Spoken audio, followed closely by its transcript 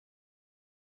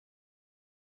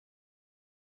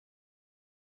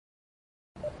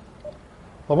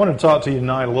I wanted to talk to you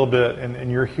tonight a little bit, and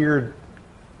you're here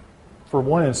for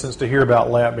one instance to hear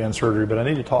about lap band surgery, but I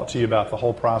need to talk to you about the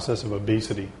whole process of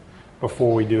obesity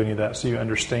before we do any of that so you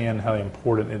understand how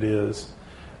important it is.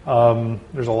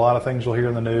 There's a lot of things you'll hear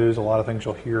in the news, a lot of things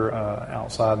you'll hear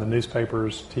outside the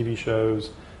newspapers, TV shows,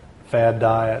 fad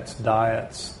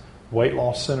diets, weight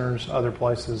loss centers, other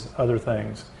places, other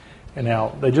things. And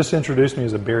now, they just introduced me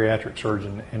as a bariatric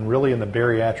surgeon, and really in the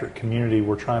bariatric community,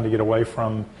 we're trying to get away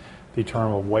from the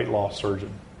term of weight loss surgeon.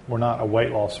 We're not a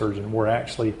weight loss surgeon. We're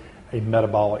actually a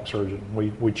metabolic surgeon.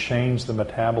 We change the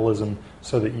metabolism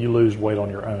so that you lose weight on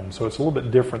your own. So it's a little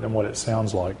bit different than what it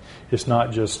sounds like. It's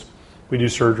not just we do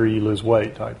surgery, you lose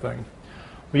weight type thing.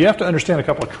 But you have to understand a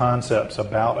couple of concepts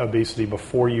about obesity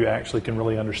before you actually can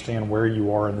really understand where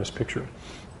you are in this picture.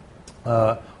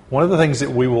 One of the things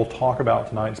that we will talk about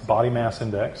tonight is body mass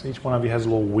index. Each one of you has a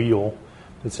little wheel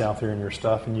that's out there in your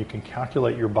stuff, and you can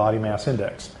calculate your body mass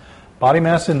index. Body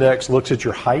mass index looks at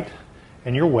your height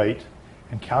and your weight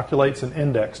and calculates an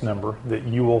index number that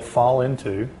you will fall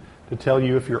into to tell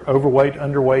you if you're overweight,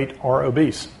 underweight, or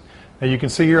obese. Now you can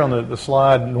see here on the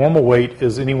slide, normal weight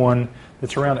is anyone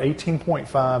that's around 18.5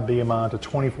 BMI to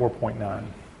 24.9.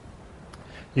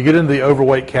 You get into the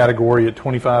overweight category at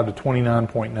 25 to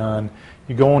 29.9.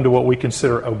 You go into what we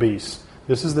consider obese.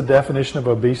 This is the definition of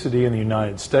obesity in the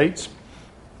United States,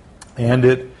 and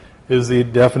it is the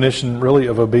definition really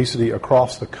of obesity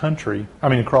across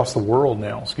the world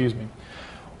now, excuse me.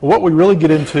 What we really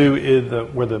get into is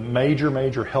where the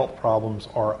major health problems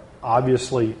are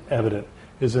obviously evident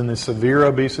is in the severe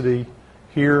obesity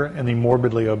here and the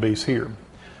morbidly obese here.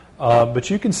 But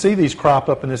you can see these crop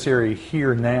up in this area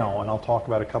here now, and I'll talk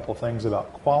about a couple of things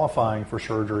about qualifying for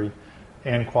surgery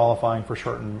and qualifying for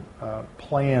certain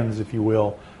plans, if you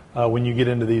will, when you get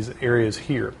into these areas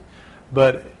here.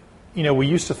 But we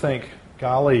used to think,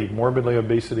 golly, morbidly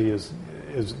obesity is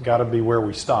got to be where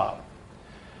we stop.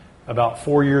 About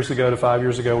 4 years ago to 5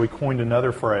 years ago, we coined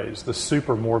another phrase, the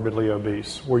super morbidly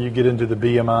obese, where you get into the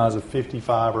BMIs of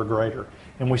 55 or greater.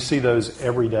 And we see those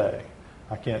every day.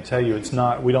 I can't tell you,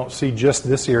 we don't see just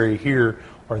this area here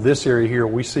or this area here.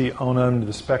 We see on under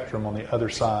the spectrum on the other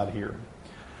side here.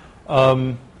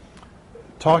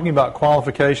 Talking about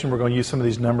qualification, we're going to use some of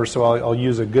these numbers, so I'll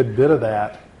use a good bit of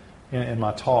that in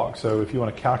my talk. So if you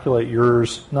want to calculate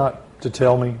yours, not to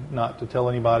tell me, not to tell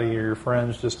anybody or your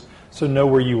friends, just so know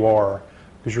where you are,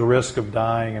 because your risk of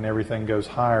dying and everything goes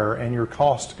higher and your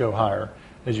costs go higher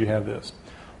as you have this.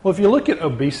 Well, if you look at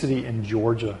obesity in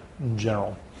Georgia in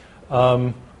general,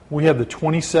 we have the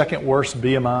 22nd worst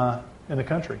BMI in the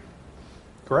country.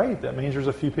 Great, that means there's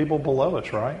a few people below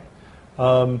us, right?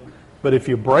 But if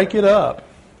you break it up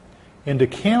into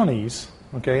counties,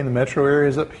 okay, in the metro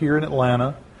areas up here in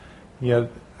Atlanta, you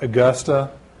have Augusta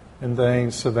and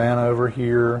things, Savannah over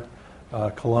here,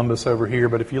 Columbus over here.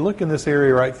 But if you look in this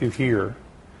area right through here,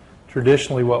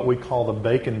 traditionally what we call the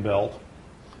Bacon Belt,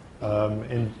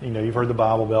 and you've heard the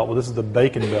Bible Belt, well, this is the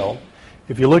Bacon Belt.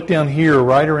 If you look down here,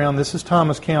 right around, this is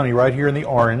Thomas County, right here in the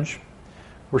orange.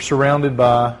 We're surrounded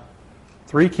by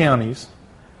 3 counties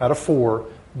out of 4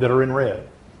 that are in red.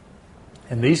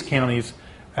 And these counties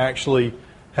actually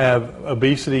have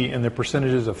obesity in the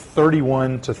percentages of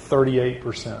 31 to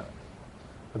 38%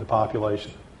 of the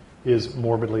population is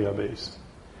morbidly obese.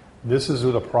 This is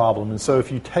the problem. And so if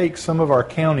you take some of our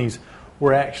counties,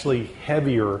 we're actually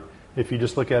heavier, if you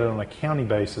just look at it on a county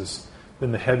basis,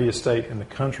 than the heaviest state in the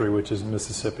country, which is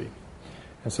Mississippi.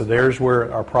 And so there's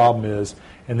where our problem is,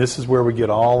 and this is where we get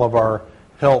all of our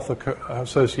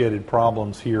health-associated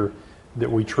problems here that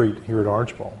we treat here at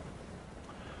Archbold.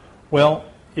 Well,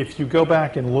 if you go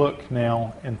back and look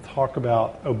now and talk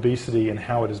about obesity and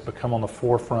how it has become on the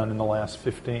forefront in the last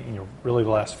 15, really the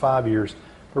last 5 years,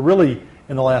 but really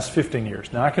in the last 15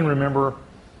 years. Now, I can remember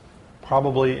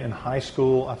probably in high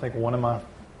school, I think one of my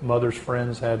mother's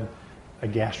friends had a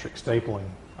gastric stapling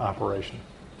operation.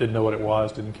 Didn't know what it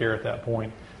was, didn't care at that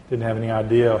point, didn't have any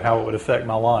idea how it would affect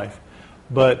my life.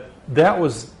 But that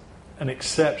was an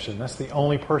exception. That's the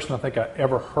only person I think I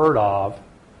ever heard of,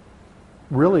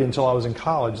 really until I was in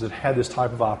college, that had this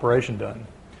type of operation done.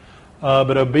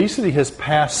 But obesity has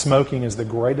passed smoking as the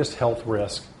greatest health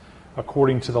risk,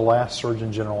 according to the last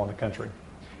Surgeon General in the country.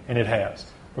 And it has,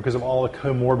 because of all the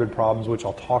comorbid problems, which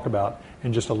I'll talk about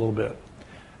in just a little bit.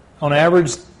 On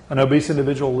average, an obese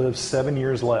individual lives 7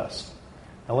 years less.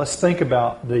 Now let's think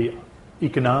about the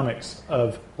economics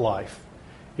of life.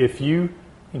 If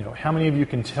how many of you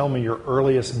can tell me your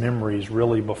earliest memories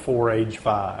really before age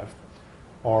 5?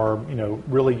 Or,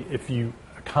 really if you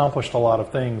accomplished a lot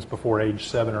of things before age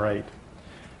 7 or 8.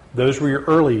 Those were your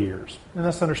early years, and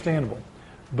that's understandable.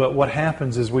 But what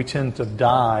happens is we tend to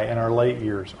die in our late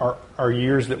years, our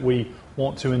years that we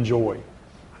want to enjoy.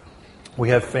 We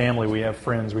have family, we have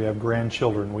friends, we have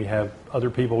grandchildren, we have other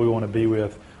people we want to be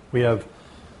with. We have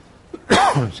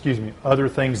other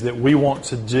things that we want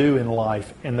to do in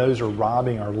life, and those are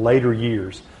robbing our later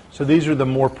years. So these are the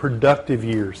more productive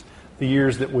years, the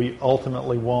years that we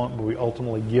ultimately want, but we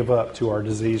ultimately give up to our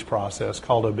disease process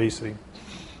called obesity.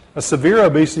 A severe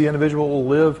obesity individual will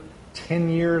live 10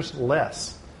 years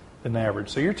less than average.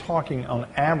 So you're talking on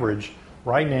average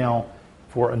right now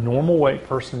for a normal weight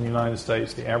person in the United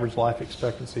States, the average life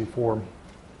expectancy for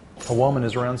a woman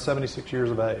is around 76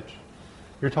 years of age.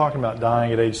 You're talking about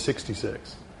dying at age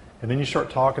 66. And then you start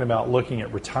talking about looking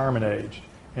at retirement age.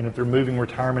 And if they're moving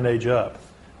retirement age up,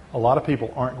 a lot of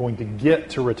people aren't going to get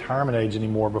to retirement age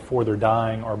anymore before they're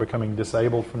dying or becoming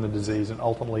disabled from the disease and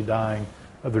ultimately dying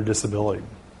of their disability.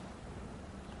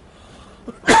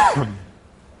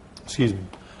 Excuse me.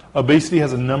 Obesity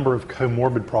has a number of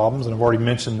comorbid problems, and I've already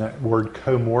mentioned that word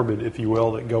comorbid, if you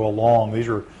will, that go along. These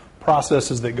are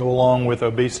processes that go along with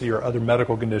obesity or other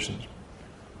medical conditions.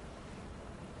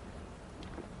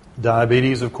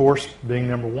 Diabetes, of course, being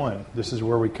number one. This is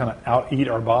where we kind of out-eat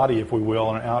our body, if we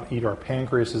will, and out-eat our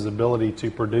pancreas's ability to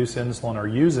produce insulin or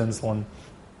use insulin,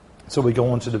 so we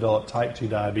go on to develop type 2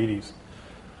 diabetes.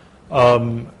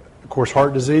 Of course,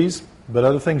 heart disease, but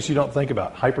other things you don't think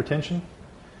about. Hypertension,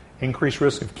 increased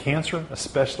risk of cancer,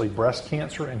 especially breast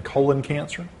cancer and colon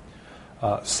cancer.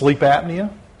 Sleep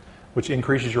apnea, which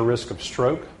increases your risk of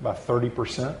stroke by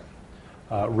 30%.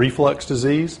 Reflux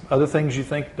disease. Other things you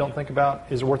don't think about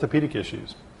is orthopedic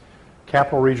issues.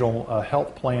 Capital Regional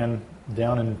Health Plan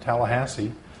down in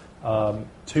Tallahassee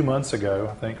 2 months ago,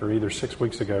 I think, or either 6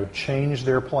 weeks ago, changed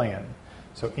their plan.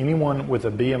 So anyone with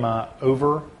a BMI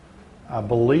over, I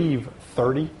believe,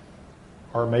 30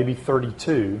 or maybe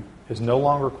 32 is no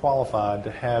longer qualified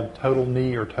to have total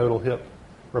knee or total hip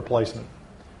replacement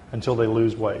until they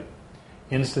lose weight.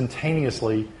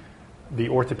 Instantaneously, the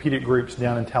orthopedic groups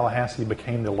down in Tallahassee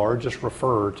became the largest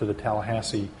referrer to the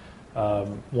Tallahassee,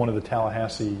 one of the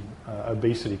Tallahassee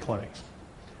obesity clinics,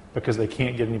 because they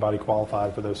can't get anybody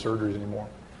qualified for those surgeries anymore.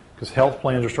 Because health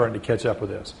plans are starting to catch up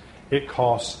with this. It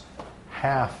costs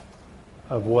half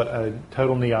of what a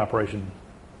total knee operation,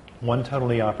 one total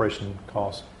knee operation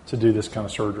costs to do this kind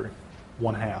of surgery.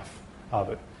 One half of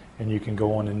it. And you can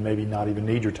go on and maybe not even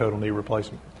need your total knee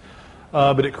replacement.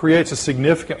 But it creates a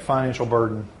significant financial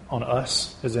burden on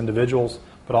us as individuals,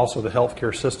 but also the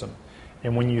healthcare system.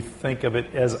 And when you think of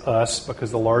it as us,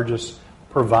 because the largest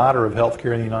provider of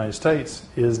healthcare in the United States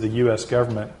is the U.S.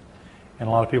 government, and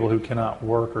a lot of people who cannot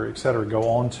work or et cetera go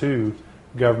on to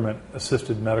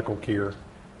government-assisted medical care,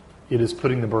 it is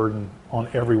putting the burden on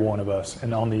every one of us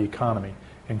and on the economy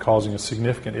and causing us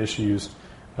significant issues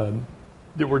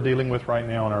that we're dealing with right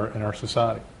now in our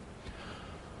society.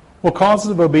 Well, causes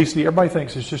of obesity, everybody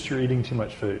thinks it's just you're eating too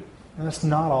much food. And that's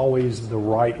not always the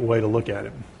right way to look at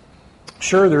it.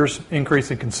 Sure, there's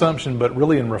increase in consumption, but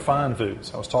really in refined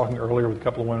foods. I was talking earlier with a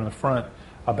couple of women in the front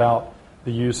about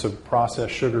the use of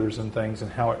processed sugars and things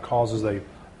and how it causes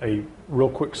a real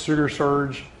quick sugar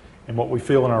surge, and what we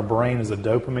feel in our brain is a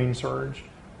dopamine surge,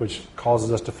 which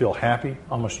causes us to feel happy,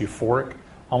 almost euphoric,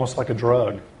 almost like a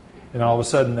drug. And all of a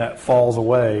sudden that falls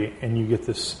away and you get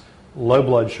this low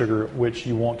blood sugar, which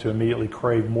you want to immediately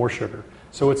crave more sugar.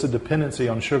 So it's a dependency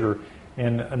on sugar.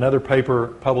 And another paper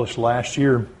published last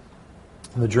year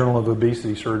in the Journal of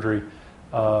Obesity Surgery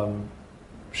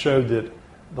showed that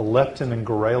the leptin and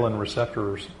ghrelin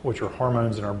receptors, which are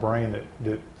hormones in our brain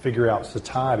that figure out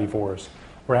satiety for us,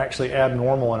 were actually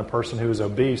abnormal in a person who was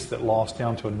obese that lost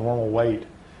down to a normal weight,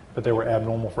 but they were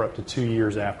abnormal for up to 2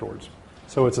 years afterwards.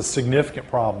 So it's a significant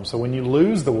problem. So when you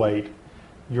lose the weight,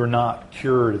 you're not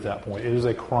cured at that point. It is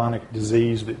a chronic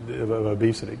disease of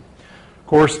obesity. Of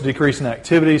course, decrease in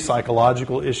activity,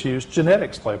 psychological issues,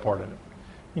 genetics play a part in it.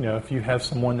 You know, if you have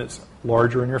someone that's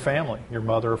larger in your family, your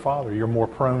mother or father, you're more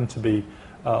prone to be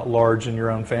large in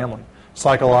your own family.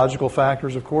 Psychological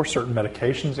factors, of course, certain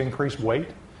medications increase weight.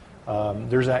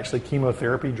 There's actually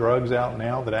chemotherapy drugs out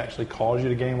now that actually cause you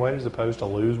to gain weight as opposed to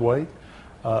lose weight.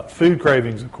 Food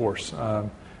cravings, of course.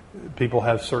 People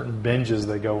have certain binges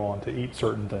they go on to eat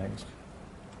certain things.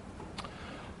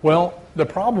 Well, the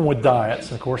problem with diets,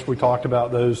 and of course we talked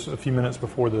about those a few minutes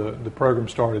before the program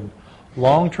started,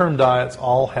 long-term diets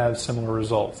all have similar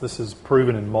results. This is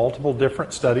proven in multiple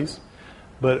different studies,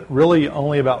 but really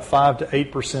only about 5 to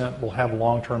 8% will have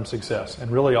long-term success.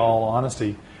 And really, all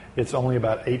honesty, it's only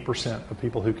about 8% of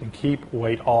people who can keep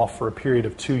weight off for a period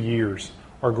of 2 years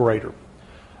or greater.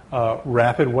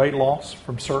 Rapid weight loss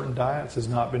from certain diets has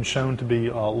not been shown to be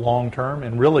long-term,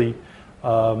 and really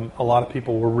A lot of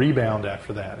people will rebound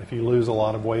after that. If you lose a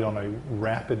lot of weight on a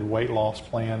rapid weight loss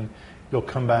plan, you'll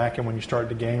come back, and when you start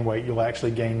to gain weight, you'll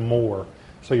actually gain more.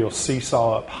 So you'll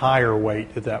seesaw up higher weight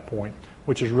at that point,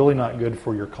 which is really not good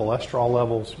for your cholesterol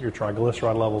levels, your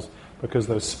triglyceride levels, because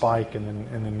those spike and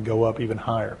then go up even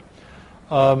higher.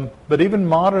 But even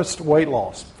modest weight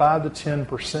loss, 5 to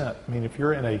 10%. I mean, if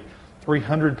you're in a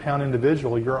 300-pound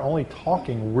individual, you're only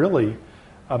talking really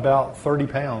about 30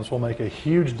 pounds will make a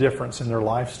huge difference in their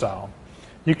lifestyle.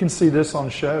 You can see this on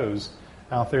shows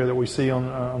out there that we see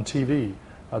on TV.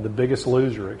 The Biggest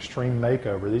Loser, Extreme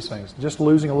Makeover, these things. Just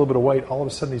losing a little bit of weight, all of a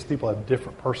sudden these people have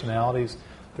different personalities.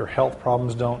 Their health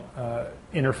problems don't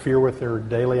interfere with their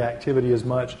daily activity as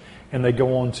much, and they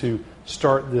go on to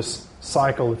start this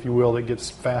cycle, if you will, that gets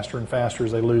faster and faster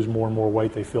as they lose more and more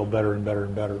weight. They feel better and better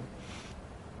and better.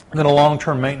 And then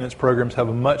long-term maintenance programs have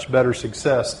a much better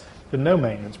success than no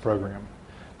maintenance program.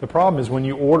 The problem is when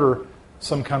you order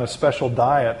some kind of special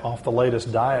diet off the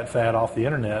latest diet fad off the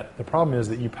internet, the problem is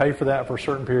that you pay for that for a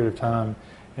certain period of time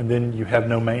and then you have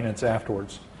no maintenance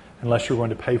afterwards unless you're going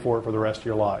to pay for it for the rest of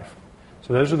your life.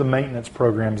 So those are the maintenance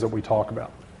programs that we talk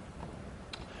about.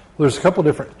 Well, there's a couple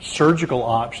different surgical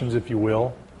options, if you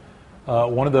will.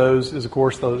 One of those is, of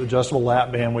course, the adjustable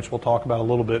lap band, which we'll talk about a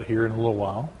little bit here in a little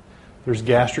while. There's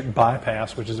gastric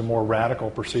bypass, which is a more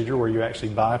radical procedure where you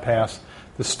actually bypass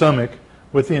the stomach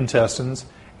with the intestines,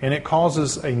 and it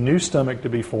causes a new stomach to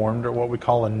be formed, or what we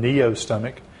call a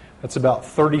neo-stomach. That's about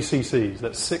 30 cc's.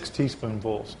 That's 6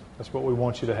 teaspoonfuls. That's what we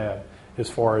want you to have as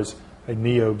far as a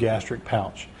neo-gastric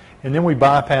pouch. And then we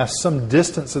bypass some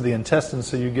distance of the intestines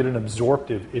so you get an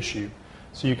absorptive issue.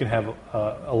 So you can have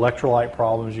electrolyte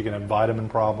problems, you can have vitamin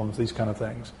problems, these kind of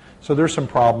things. So there's some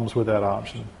problems with that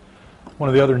option. One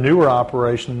of the other newer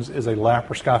operations is a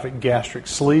laparoscopic gastric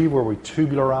sleeve where we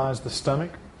tubularize the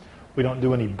stomach. We don't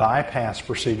do any bypass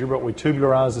procedure, but we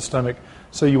tubularize the stomach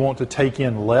so you want to take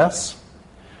in less.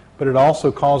 But it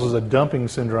also causes a dumping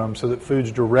syndrome so that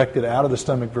food's directed out of the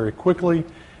stomach very quickly,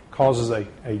 causes a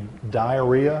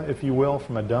diarrhea, if you will,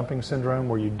 from a dumping syndrome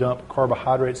where you dump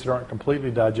carbohydrates that aren't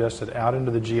completely digested out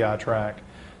into the GI tract.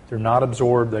 They're not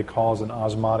absorbed. They cause an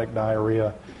osmotic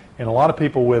diarrhea. And a lot of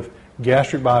people with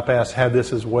gastric bypass have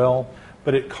this as well,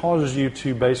 but it causes you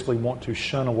to basically want to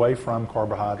shun away from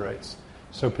carbohydrates.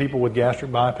 So people with gastric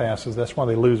bypasses, that's why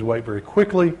they lose weight very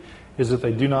quickly, is that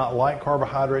they do not like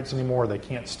carbohydrates anymore. They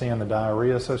can't stand the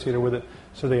diarrhea associated with it,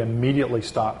 so they immediately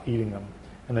stop eating them,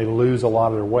 and they lose a lot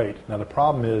of their weight. Now the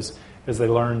problem is, as they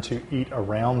learn to eat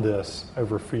around this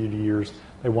over a few years,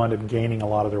 they wind up gaining a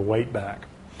lot of their weight back.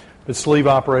 But sleeve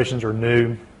operations are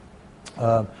new.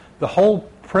 The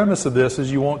whole premise of this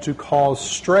is you want to cause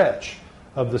stretch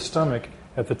of the stomach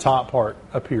at the top part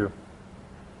up here,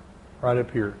 right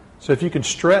up here. So if you can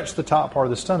stretch the top part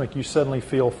of the stomach, you suddenly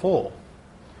feel full.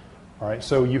 All right,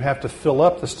 so you have to fill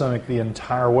up the stomach the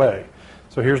entire way.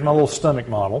 So here's my little stomach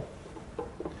model.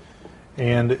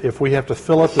 And if we have to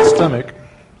fill up the stomach,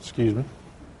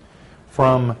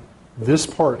 from this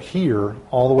part here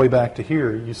all the way back to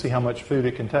here, you see how much food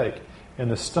it can take.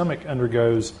 And the stomach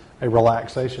undergoes a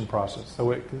relaxation process.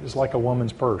 So it's like a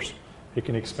woman's purse. It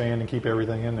can expand and keep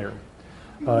everything in there.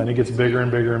 And it gets bigger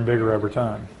and bigger and bigger over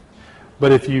time.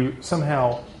 But if you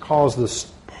somehow cause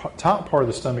the top part of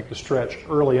the stomach to stretch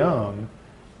early on,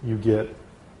 you get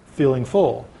feeling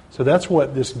full. So that's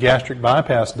what this gastric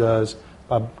bypass does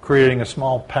by creating a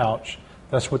small pouch.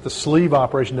 That's what the sleeve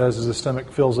operation does, is the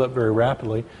stomach fills up very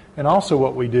rapidly. And also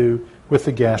what we do with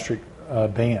the gastric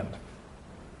band.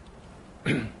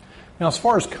 Now, as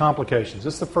far as complications,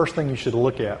 this is the first thing you should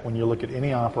look at when you look at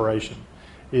any operation,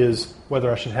 is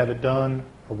whether I should have it done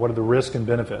or what are the risks and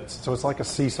benefits. So it's like a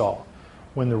seesaw.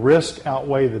 When the risks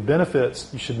outweigh the benefits,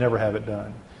 you should never have it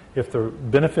done. If the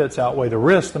benefits outweigh the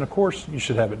risks, then of course you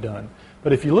should have it done.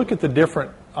 But if you look at the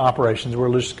different operations,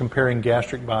 we're just comparing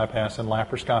gastric bypass and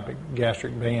laparoscopic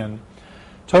gastric band,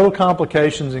 total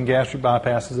complications in gastric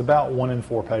bypass is about 1 in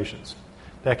 4 patients.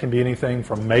 That can be anything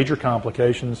from major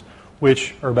complications,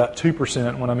 which are about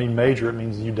 2%. When I mean major, it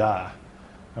means you die.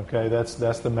 Okay, that's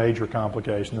the major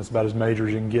complication. That's about as major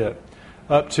as you can get.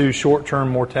 Up to short-term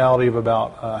mortality of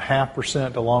about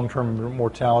 0.5% to long-term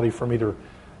mortality from either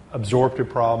absorptive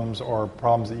problems or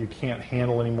problems that you can't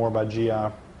handle anymore by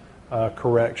GI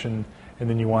correction, and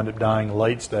then you wind up dying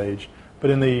late stage. But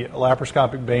in the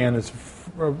laparoscopic band, it's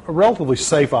a relatively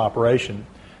safe operation.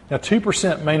 Now,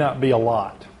 2% may not be a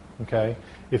lot, okay?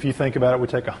 If you think about it, we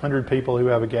take 100 people who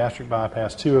have a gastric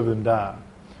bypass, 2 of them die.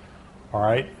 All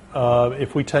right?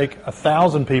 If we take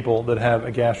 1,000 people that have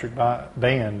a gastric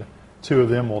band, 2 of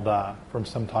them will die from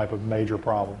some type of major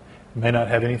problem. May not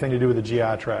have anything to do with the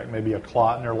GI tract, maybe a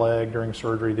clot in their leg during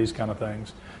surgery, these kind of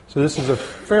things. So this is a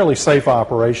fairly safe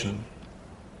operation.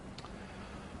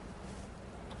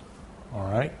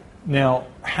 All right. Now,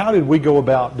 how did we go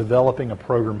about developing a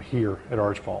program here at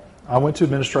Archbold? I went to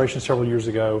administration several years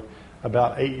ago,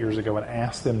 about 8 years ago, and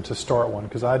asked them to start one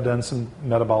because I had done some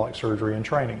metabolic surgery and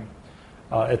training.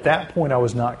 At that point, I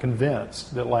was not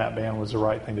convinced that lap band was the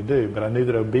right thing to do, but I knew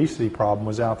that obesity problem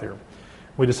was out there.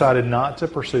 We decided not to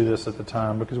pursue this at the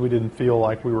time because we didn't feel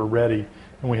like we were ready,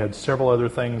 and we had several other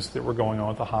things that were going on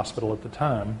at the hospital at the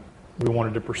time we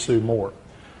wanted to pursue more.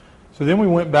 So then we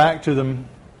went back to them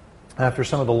after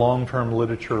some of the long-term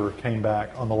literature came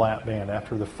back on the lap band,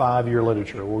 after the 5-year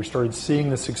literature, where we started seeing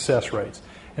the success rates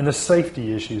and the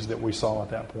safety issues that we saw at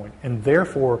that point. And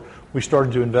therefore, we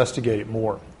started to investigate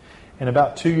more. And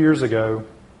about 2 years ago,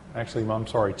 actually, I'm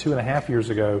sorry, 2.5 years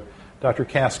ago, Dr.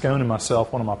 Cascone and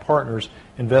myself, one of my partners,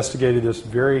 investigated this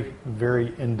very,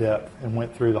 very in-depth and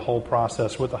went through the whole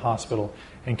process with the hospital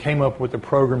and came up with the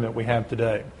program that we have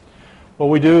today. What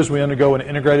we do is we undergo an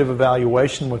integrative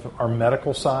evaluation with our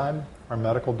medical side, our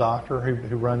medical doctor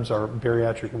who runs our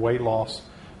bariatric weight loss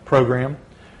program.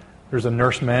 There's a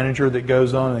nurse manager that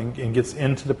goes on and gets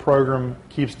into the program,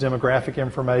 keeps demographic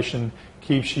information,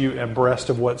 keeps you abreast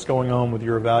of what's going on with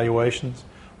your evaluations.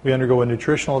 We undergo a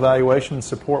nutritional evaluation and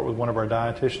support with one of our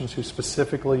dietitians who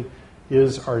specifically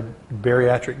is our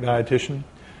bariatric dietitian.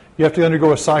 You have to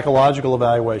undergo a psychological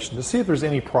evaluation to see if there's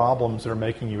any problems that are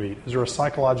making you eat. Is there a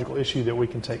psychological issue that we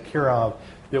can take care of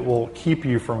that will keep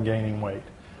you from gaining weight?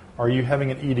 Are you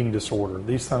having an eating disorder?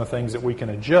 These kind of things that we can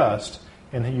adjust,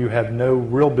 and you have no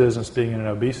real business being in an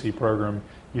obesity program.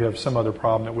 You have some other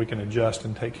problem that we can adjust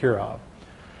and take care of.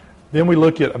 Then we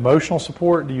look at emotional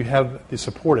support. Do you have the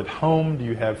support at home? Do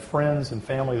you have friends and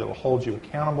family that will hold you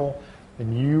accountable?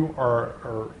 And you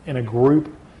are in a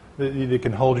group that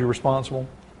can hold you responsible?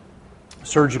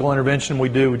 Surgical intervention we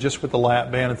do just with the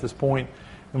lap band at this point.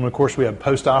 And of course we have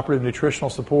post-operative nutritional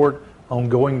support,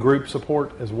 ongoing group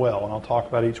support as well. And I'll talk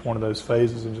about each one of those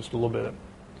phases in just a little bit.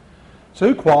 So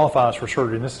who qualifies for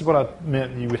surgery? And this is what I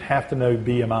meant, you would have to know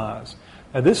BMIs.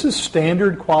 Now this is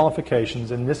standard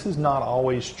qualifications, and this is not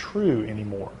always true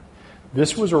anymore.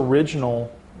 This was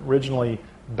originally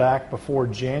back before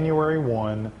January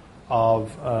 1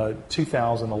 of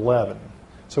 2011.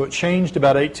 So it changed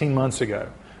about 18 months ago.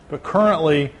 But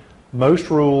currently, most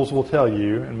rules will tell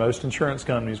you, and most insurance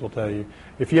companies will tell you,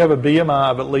 if you have a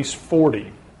BMI of at least 40,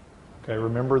 okay,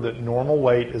 remember that normal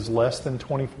weight is less than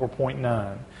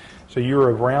 24.9, so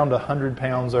you're around 100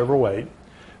 pounds overweight,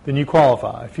 then you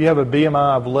qualify. If you have a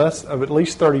BMI of at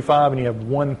least 35 and you have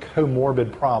one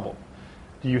comorbid problem,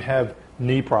 do you have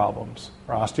knee problems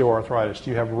or osteoarthritis?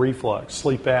 Do you have reflux,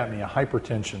 sleep apnea,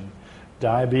 hypertension,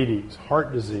 diabetes,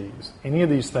 heart disease? Any of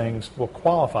these things will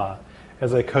qualify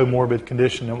as a comorbid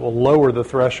condition and will lower the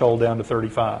threshold down to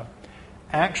 35.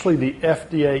 Actually, the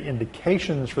FDA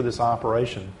indications for this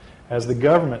operation, as the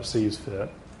government sees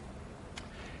fit,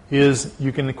 is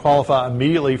you can qualify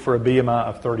immediately for a BMI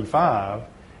of 35,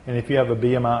 and if you have a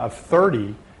BMI of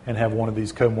 30 and have one of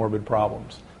these comorbid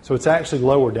problems. So it's actually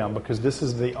lower down because this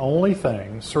is the only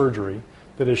thing, surgery,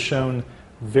 that has shown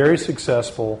very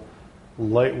successful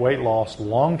weight loss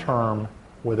long-term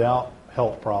without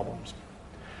health problems.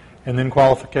 And then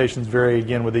qualifications vary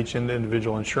again with each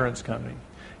individual insurance company.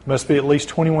 You must be at least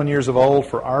 21 years of old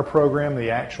for our program. The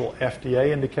actual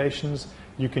FDA indications,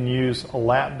 you can use a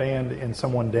lap band in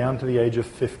someone down to the age of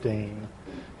 15.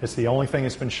 It's the only thing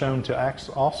that's been shown to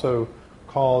also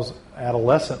cause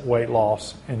adolescent weight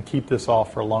loss and keep this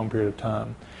off for a long period of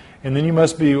time. And then you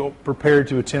must be prepared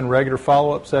to attend regular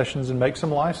follow-up sessions and make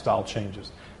some lifestyle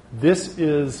changes. This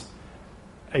is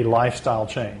a lifestyle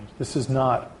change. This is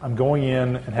not, I'm going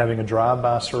in and having a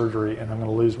drive-by surgery and I'm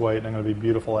going to lose weight and I'm going to be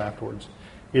beautiful afterwards.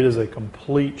 It is a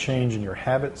complete change in your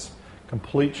habits,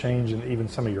 complete change in even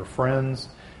some of your friends.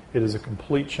 It is a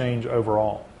complete change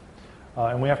overall.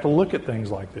 And we have to look at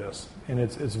things like this. And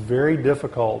it's very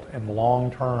difficult and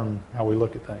long-term how we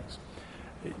look at things.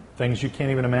 Things you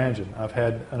can't even imagine. I've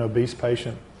had an obese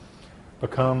patient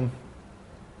become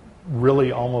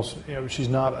really almost, she's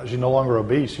no longer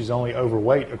obese, she's only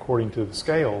overweight according to the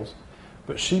scales,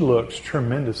 but she looks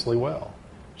tremendously well.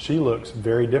 She looks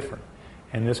very different.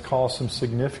 And this caused some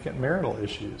significant marital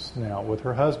issues now with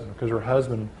her husband, because her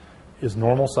husband is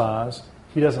normal size.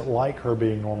 He doesn't like her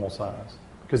being normal size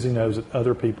because he knows that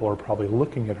other people are probably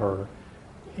looking at her,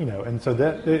 and so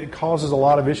that it causes a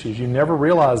lot of issues. You never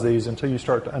realize these until you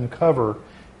start to uncover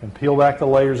and peel back the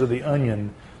layers of the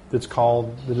onion that's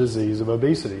called the disease of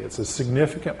obesity. It's a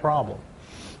significant problem.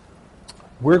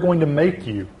 We're going to make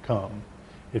you come.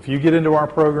 If you get into our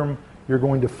program, You're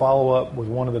going to follow up with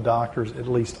one of the doctors at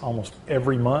least almost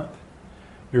every month.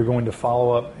 You're going to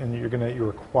follow up, and you're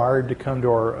required to come to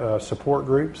our support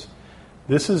groups.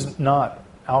 This is not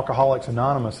Alcoholics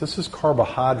Anonymous. This is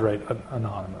Carbohydrate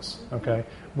Anonymous. Okay,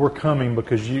 we're coming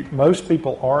because most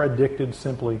people are addicted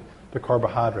simply to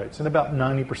carbohydrates, in about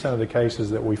 90% of the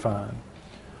cases that we find.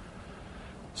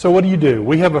 So what do?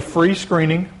 We have a free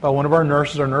screening by one of our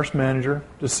nurses, our nurse manager,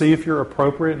 to see if you're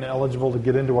appropriate and eligible to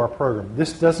get into our program.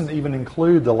 This doesn't even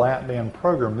include the lap band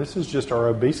program. This is just our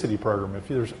obesity program, if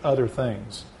there's other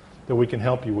things that we can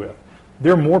help you with.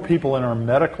 There are more people in our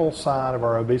medical side of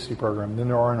our obesity program than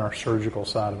there are in our surgical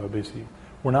side of obesity.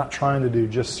 We're not trying to do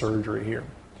just surgery here.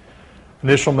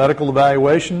 Initial medical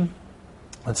evaluation,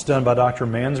 that's done by Dr.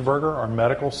 Mansberger, our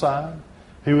medical side,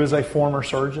 who is a former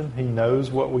surgeon. He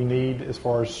knows what we need as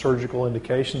far as surgical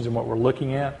indications and what we're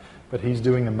looking at, but he's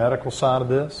doing the medical side of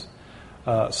this.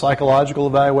 Psychological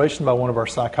evaluation by one of our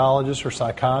psychologists or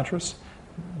psychiatrists.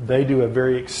 They do a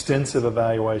very extensive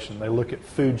evaluation. They look at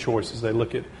food choices. They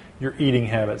look at your eating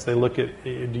habits. They look at,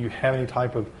 do you have any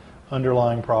type of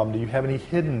underlying problem? Do you have any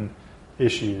hidden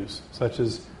issues, such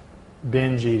as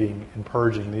binge eating and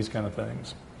purging, these kind of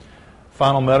things?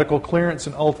 Final medical clearance,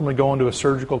 and ultimately go into a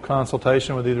surgical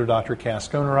consultation with either Dr.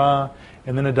 Cascone or I,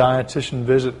 and then a dietitian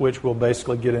visit, which will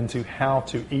basically get into how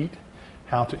to eat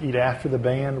after the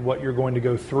band, what you're going to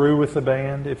go through with the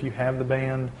band if you have the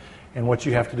band, and what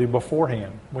you have to do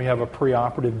beforehand. We have a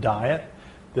preoperative diet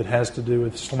that has to do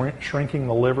with shrinking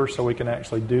the liver so we can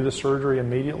actually do the surgery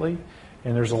immediately,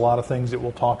 and there's a lot of things that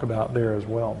we'll talk about there as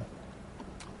well.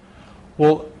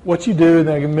 Well, what you do, and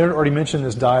I already mentioned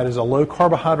this diet, is a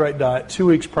low-carbohydrate diet 2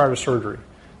 weeks prior to surgery.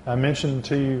 I mentioned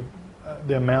to you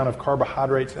the amount of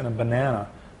carbohydrates in a banana.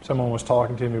 Someone was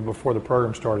talking to me before the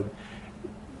program started.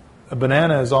 A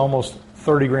banana is almost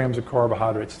 30 grams of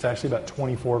carbohydrates. It's actually about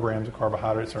 24 grams of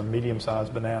carbohydrates for a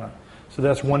medium-sized banana. So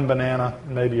that's one banana,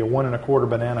 maybe a 1 1/4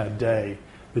 banana a day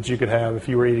that you could have if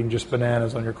you were eating just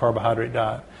bananas on your carbohydrate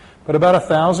diet. But about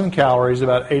 1,000 calories,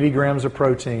 about 80 grams of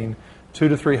protein, 2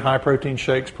 to 3 high-protein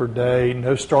shakes per day,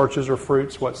 no starches or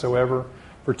fruits whatsoever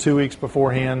for 2 weeks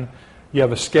beforehand. You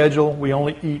have a schedule. We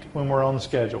only eat when we're on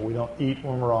schedule. We don't eat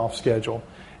when we're off schedule.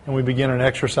 And we begin an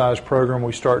exercise program.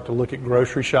 We start to look at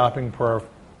grocery shopping for our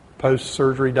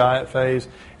post-surgery diet phase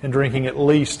and drinking at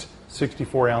least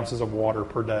 64 ounces of water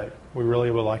per day. We really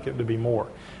would like it to be more.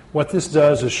 What this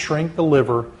does is shrink the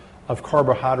liver of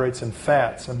carbohydrates and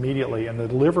fats immediately, and the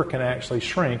liver can actually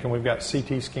shrink, and we've got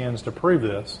CT scans to prove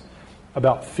this,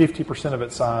 about 50% of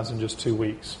its size in just 2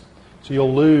 weeks. So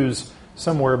you'll lose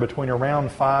somewhere between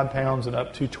around 5 pounds and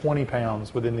up to 20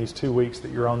 pounds within these 2 weeks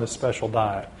that you're on this special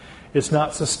diet. It's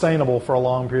not sustainable for a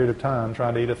long period of time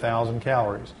trying to eat 1,000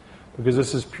 calories, because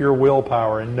this is pure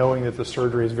willpower and knowing that the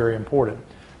surgery is very important.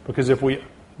 Because if we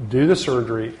do the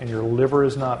surgery and your liver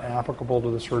is not applicable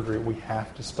to the surgery, we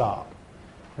have to stop.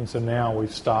 And so now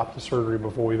we've stopped the surgery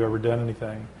before we've ever done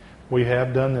anything. We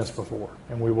have done this before,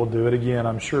 and we will do it again,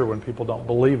 I'm sure, when people don't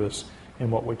believe us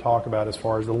in what we talk about as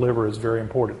far as the liver is very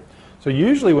important. So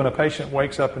usually when a patient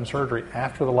wakes up in surgery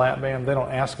after the lap band, they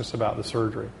don't ask us about the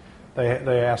surgery.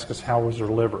 They ask us how was their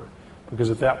liver. Because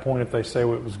at that point, if they say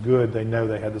it was good, they know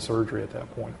they had the surgery at that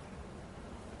point.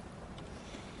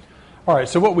 All right,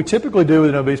 so what we typically do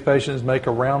with an obese patient is make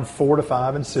around 4 to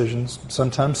 5 incisions,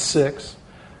 sometimes 6.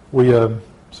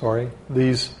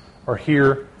 These are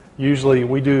here. Usually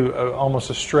we do almost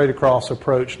a straight across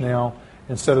approach now.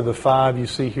 Instead of the 5 you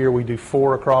see here, we do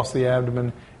 4 across the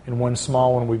abdomen and 1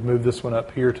 small one. We've moved this one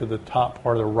up here to the top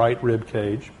part of the right rib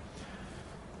cage.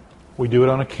 We do it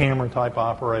on a camera type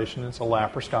operation. It's a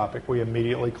laparoscopic. We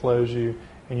immediately close you,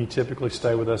 and you typically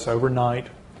stay with us overnight.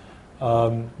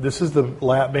 This is the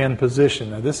lap band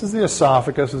position. Now this is the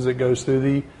esophagus as it goes through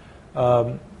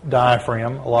the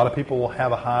diaphragm. A lot of people will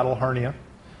have a hiatal hernia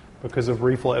because of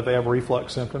reflux. If they have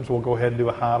reflux symptoms, we'll go ahead and do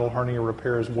a hiatal hernia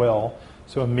repair as well.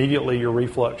 So immediately your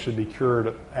reflux should be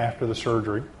cured after the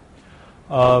surgery.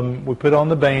 We put on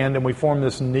the band and we form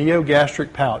this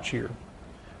neogastric pouch here,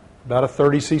 about a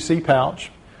 30 cc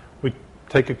pouch. We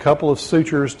take a couple of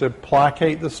sutures to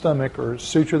placate the stomach or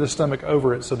suture the stomach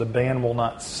over it so the band will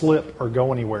not slip or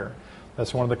go anywhere.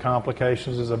 That's one of the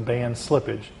complications is a band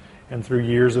slippage. And through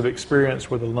years of experience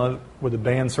with the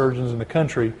band surgeons in the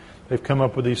country, they've come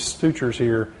up with these sutures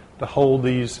here to hold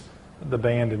the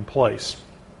band in place.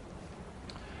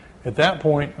 At that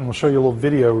point, and we'll show you a little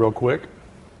video real quick.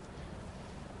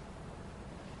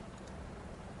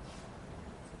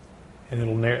 And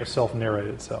it'll self-narrate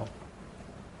itself.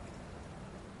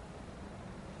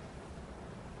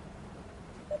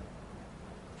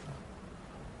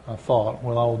 I thought,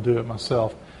 well, I will do it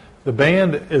myself. The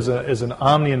band is an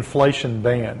omni-inflation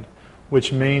band,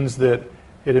 which means that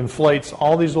it inflates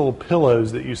all these little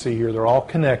pillows that you see here. They're all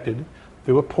connected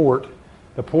through a port.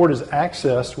 The port is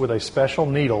accessed with a special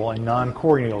needle, a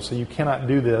non-core needle, so you cannot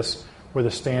do this with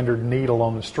a standard needle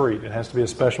on the street. It has to be a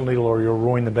special needle or you'll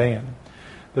ruin the band.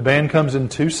 The band comes in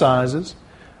 2 sizes.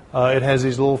 It has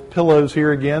these little pillows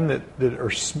here again that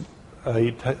are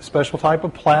a special type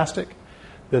of plastic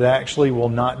that actually will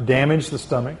not damage the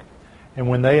stomach. And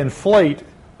when they inflate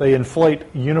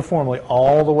uniformly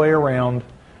all the way around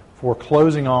for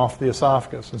closing off the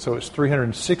esophagus. And so it's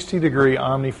 360-degree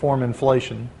omniform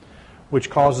inflation, which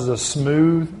causes a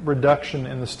smooth reduction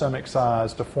in the stomach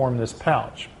size to form this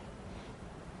pouch.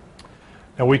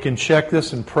 Now we can check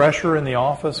this in pressure in the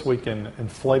office. We can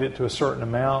inflate it to a certain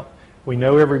amount. We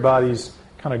know everybody's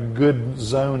kind of good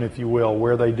zone, if you will,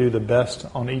 where they do the best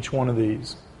on each one of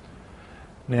these.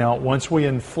 Now, once we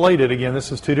inflate it, again,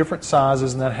 this is 2 different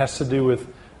sizes, and that has to do with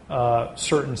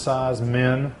certain size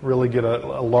men really get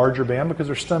a larger band because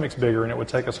their stomach's bigger, and it would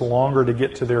take us longer to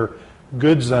get to their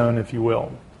good zone, if you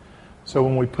will. So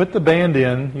when we put the band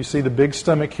in, you see the big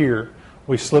stomach here.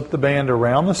 We slip the band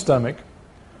around the stomach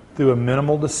through a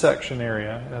minimal dissection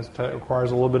area. It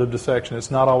requires a little bit of dissection.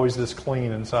 It's not always this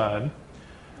clean inside.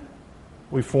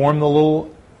 We form the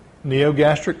little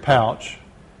neogastric pouch,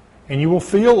 and you will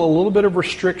feel a little bit of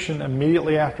restriction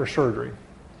immediately after surgery.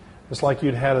 It's like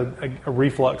you'd had a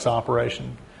reflux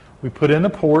operation. We put in the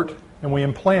port, and we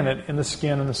implant it in the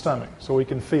skin and the stomach so we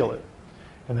can feel it.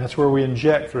 And that's where we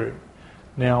inject through.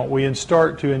 Now, we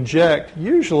start to inject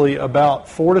usually about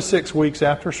 4 to 6 weeks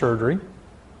after surgery,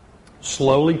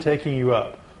 slowly taking you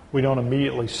up. We don't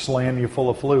immediately slam you full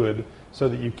of fluid so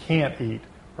that you can't eat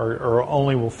or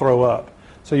only will throw up.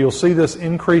 So you'll see this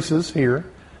increases here.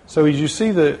 So as you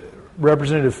see the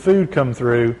representative food come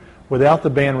through, without the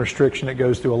band restriction, it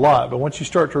goes through a lot. But once you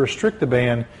start to restrict the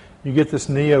band, you get this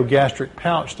neogastric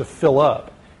pouch to fill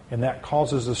up, and that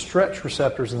causes the stretch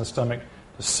receptors in the stomach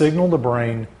to signal the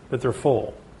brain that they're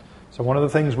full. So one of the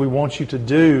things we want you to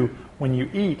do when you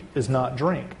eat is not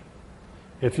drink.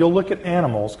 If you'll look at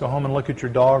animals, go home and look at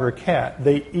your dog or cat,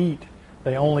 they eat.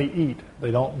 They only eat.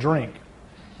 They don't drink.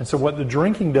 And so what the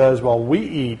drinking does while we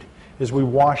eat is we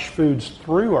wash foods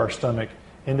through our stomach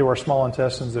into our small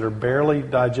intestines that are barely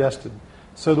digested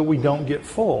so that we don't get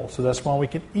full. So that's why we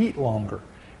can eat longer.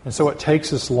 And so it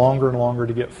takes us longer and longer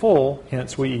to get full,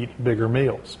 hence we eat bigger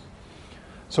meals.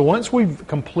 So once we've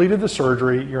completed the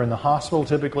surgery, you're in the hospital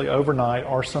typically overnight,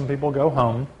 or some people go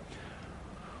home.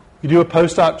 You do a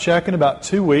post-op check in about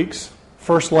 2 weeks.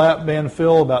 First lap band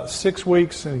fill about 6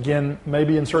 weeks, and again,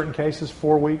 maybe in certain cases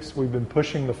 4 weeks. We've been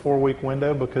pushing the 4-week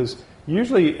window because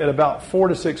usually at about 4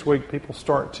 to 6 weeks, people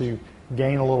start to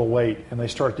gain a little weight and they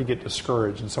start to get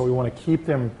discouraged. And so we want to keep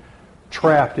them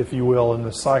trapped, if you will, in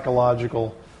the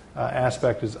psychological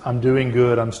aspect is I'm doing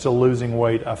good, I'm still losing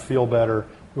weight, I feel better.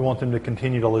 We want them to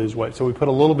continue to lose weight. So we put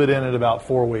a little bit in at about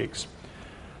 4 weeks.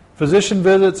 Physician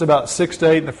visits about 6 to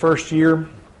 8 in the first year.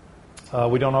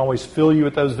 We don't always fill you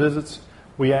at those visits.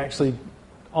 We actually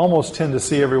almost tend to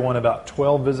see everyone about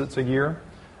 12 visits a year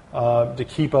to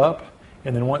keep up.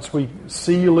 And then once we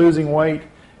see you losing weight,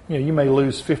 you may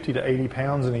lose 50 to 80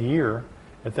 pounds in a year.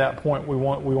 At that point, we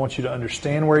want you to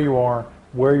understand where you are,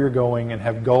 where you're going, and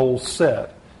have goals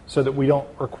set so that we don't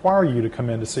require you to come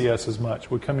in to see us as much.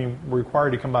 We require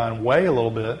you to come by and weigh a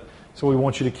little bit, so we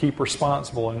want you to keep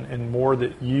responsible, and more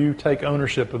that you take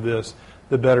ownership of this,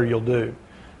 the better you'll do.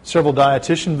 Several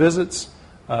dietitian visits,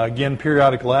 again,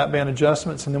 periodic lap band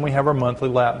adjustments, and then we have our monthly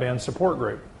lap band support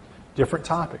group. Different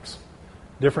topics.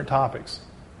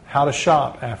 How to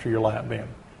shop after your lap band.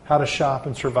 How to shop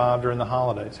and survive during the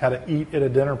holidays. How to eat at a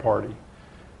dinner party.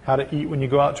 How to eat when you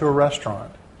go out to a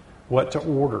restaurant. What to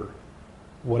order.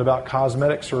 What about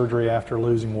cosmetic surgery after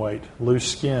losing weight?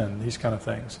 Loose skin, these kind of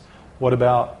things. What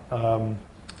about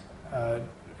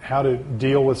how to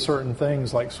deal with certain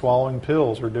things like swallowing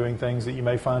pills or doing things that you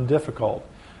may find difficult.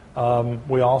 We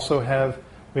had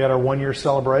our 1-year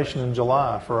celebration in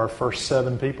July for our first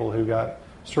 7 people who got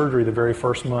surgery the very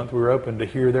first month we were open, to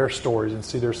hear their stories and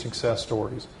see their success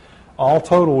stories. All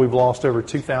total, we've lost over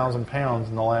 2,000 pounds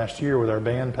in the last year with our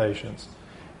band patients,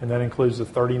 and that includes the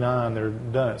 39 that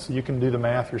have done it. So you can do the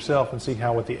math yourself and see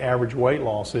what the average weight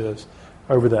loss is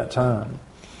over that time.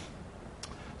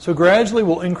 So gradually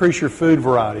we'll increase your food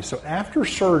variety. So after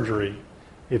surgery,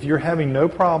 if you're having no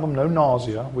problem, no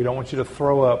nausea, we don't want you to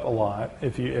throw up a lot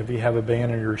if you have a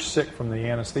band and you're sick from the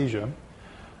anesthesia.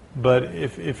 But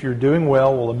if you're doing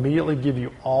well, we'll immediately give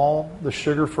you all the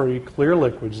sugar-free, clear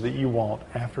liquids that you want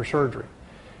after surgery.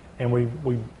 And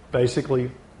we basically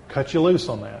cut you loose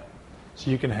on that. So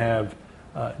you can have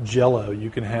Jell-O. You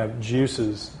can have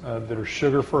juices that are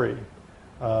sugar-free.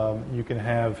 You can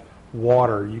have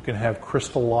water. You can have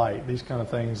Crystal Light. These kind of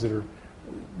things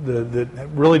that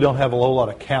really don't have a whole lot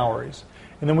of calories.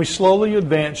 And then we slowly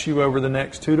advance you over the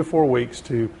next 2 to 4 weeks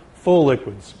to full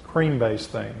liquids, cream-based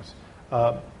things,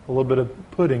 a little bit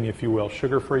of pudding, if you will,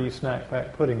 sugar-free snack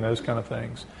pack pudding, those kind of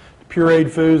things, pureed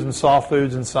foods and soft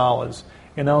foods and solids,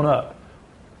 and on up.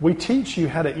 We teach you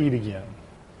how to eat again.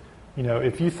 You know,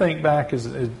 if you think back, as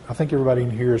I think everybody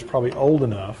in here is probably old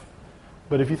enough,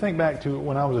 but if you think back to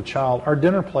when I was a child, our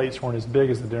dinner plates weren't as big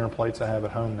as the dinner plates I have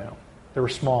at home now. They were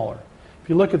smaller. If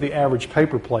you look at the average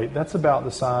paper plate, that's about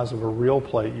the size of a real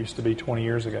plate used to be 20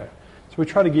 years ago. So we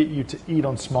try to get you to eat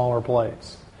on smaller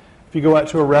plates. If you go out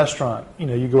to a restaurant,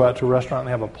 you go out to a restaurant and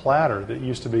have a platter that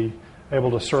used to be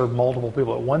able to serve multiple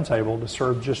people at one table to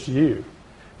serve just you.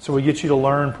 So we get you to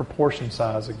learn proportion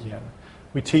size again.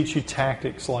 We teach you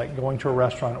tactics like going to a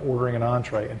restaurant, ordering an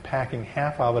entree, and packing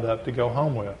half of it up to go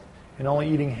home with, and only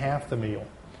eating half the meal.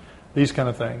 These kind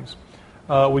of things.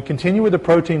 We continue with the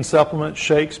protein supplements,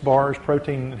 shakes, bars,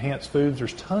 protein-enhanced foods.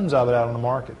 There's tons of it out on the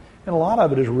market, and a lot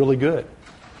of it is really good.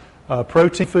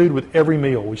 Protein food with every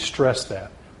meal. We stress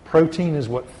that. Protein is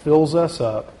what fills us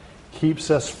up, keeps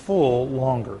us full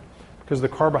longer. Because the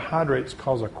carbohydrates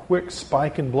cause a quick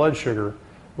spike in blood sugar,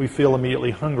 we feel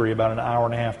immediately hungry about an hour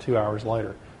and a half, 2 hours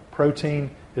later.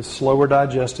 Protein is slower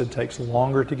digested, takes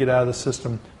longer to get out of the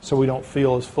system, so we don't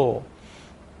feel as full.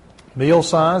 Meal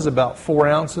size, about 4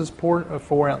 ounce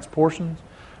portions.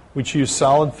 We choose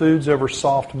solid foods over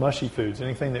soft, mushy foods,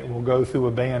 anything that will go through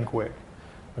a band quick.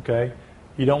 Okay?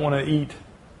 You don't want to eat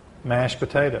mashed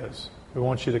potatoes. We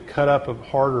want you to cut up a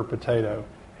harder potato,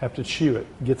 have to chew it,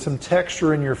 get some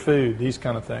texture in your food, these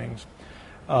kind of things.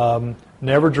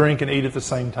 Never drink and eat at the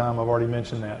same time. I've already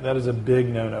mentioned that. That is a big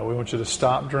no-no. We want you to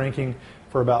stop drinking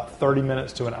for about 30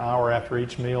 minutes to an hour after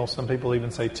each meal. Some people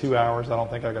even say 2 hours. I don't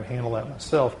think I can handle that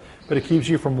myself. But it keeps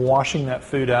you from washing that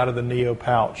food out of the Neo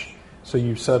pouch so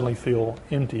you suddenly feel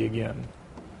empty again.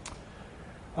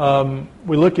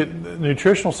 We look at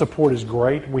nutritional support is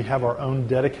great. We have our own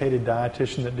dedicated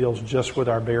dietitian that deals just with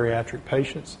our bariatric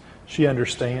patients. She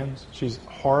understands. She's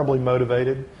horribly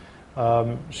motivated.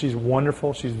 She's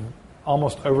wonderful. She's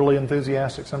almost overly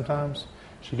enthusiastic sometimes.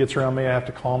 She gets around me, I have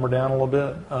to calm her down a little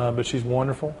bit, but she's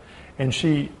wonderful. And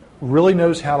she really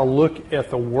knows how to look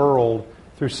at the world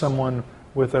through someone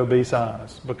with obese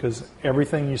eyes, because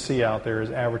everything you see out there is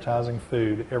advertising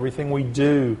food. Everything we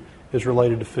do is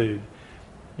related to food.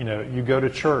 You go to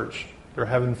church, they're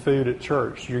having food at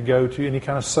church. You go to any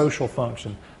kind of social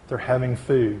function, they're having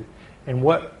food. And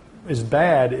what is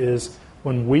bad is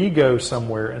when we go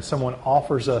somewhere and someone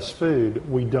offers us food,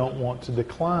 we don't want to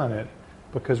decline it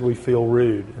because we feel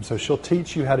rude. And so she'll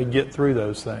teach you how to get through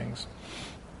those things.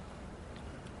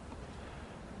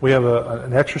 We have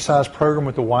an exercise program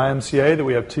with the YMCA that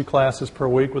we have 2 classes per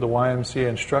week with a YMCA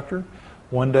instructor,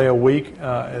 1 day a week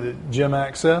at gym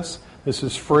access. This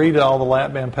is free to all the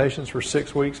lap band patients for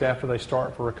 6 weeks after they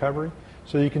start for recovery.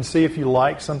 So you can see if you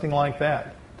like something like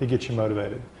that to get you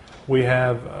motivated.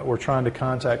 We're trying to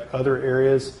contact other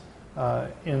areas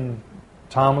in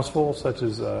Thomasville, such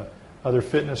as other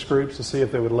fitness groups, to see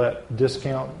if they would let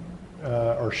discount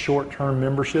or short-term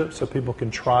memberships so people can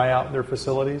try out their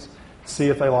facilities, see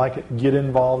if they like it, get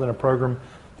involved in a program.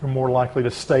 They're more likely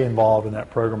to stay involved in that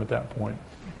program at that point.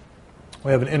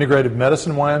 We have an integrative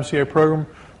medicine YMCA program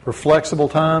for flexible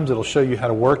times. It'll show you how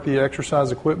to work the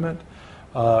exercise equipment.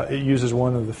 It uses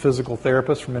one of the physical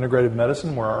therapists from integrative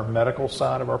medicine, where our medical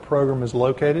side of our program is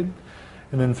located.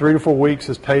 And then 3 to 4 weeks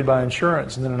is paid by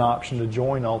insurance, and then an option to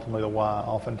join ultimately the Y,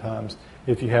 oftentimes,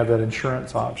 if you have that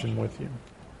insurance option with you.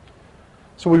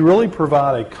 So we really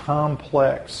provide a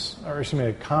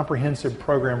comprehensive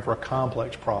program for a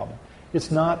complex problem.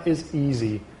 It's not as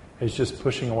easy as just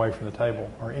pushing away from the table,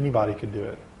 or anybody could do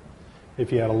it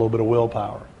if you had a little bit of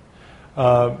willpower.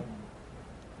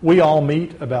 We all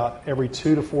meet about every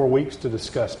 2 to 4 weeks to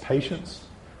discuss patients.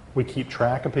 We keep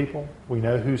track of people. We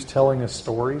know who's telling us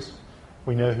stories.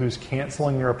 We know who's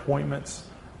canceling their appointments.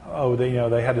 They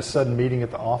had a sudden meeting at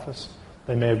the office.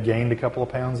 They may have gained a couple of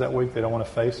pounds that week. They don't want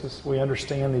to face us. We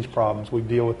understand these problems. We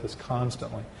deal with this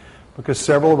constantly because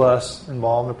several of us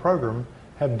involved in the program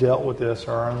have dealt with this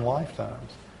our own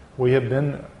lifetimes. We have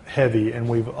been heavy and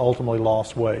we've ultimately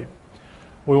lost weight.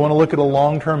 We want to look at a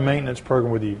long-term maintenance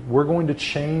program with you. We're going to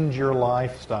change your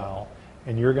lifestyle,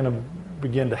 and you're going to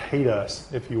begin to hate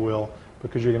us, if you will,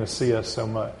 because you're going to see us so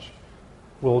much.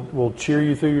 We'll cheer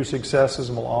you through your successes,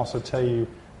 and we'll also tell you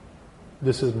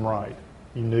this isn't right.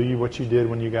 You knew what you did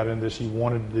when you got into this. You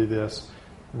wanted to do this.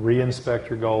 Re-inspect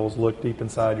your goals, look deep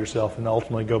inside yourself, and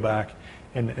ultimately go back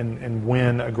and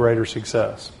win a greater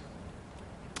success.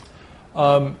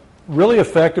 Really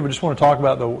effective. I just want to talk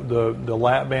about the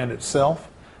lap band itself.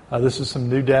 This is some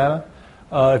new data.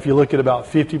 If you look at about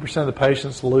 50% of the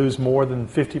patients lose more than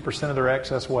 50% of their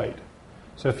excess weight.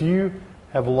 So if you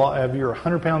have you're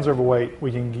 100 pounds overweight,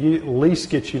 we can at least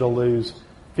get you to lose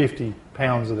 50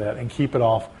 pounds of that and keep it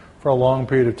off for a long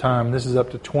period of time. This is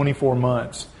up to 24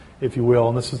 months, if you will,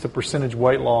 and this is the percentage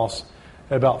weight loss.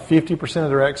 At about 50% of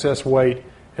their excess weight,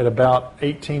 at about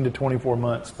 18 to 24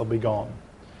 months, they'll be gone.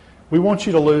 We want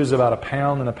you to lose about a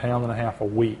pound and a half a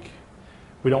week.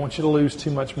 We don't want you to lose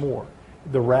too much more.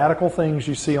 The radical things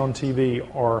you see on TV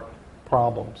are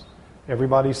problems.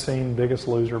 Everybody's seen Biggest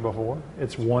Loser before.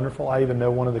 It's wonderful. I even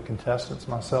know one of the contestants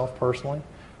myself personally.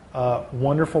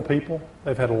 Wonderful people.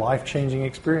 They've had life-changing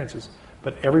experiences.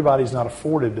 But everybody's not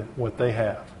afforded what they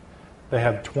have. They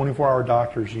have 24-hour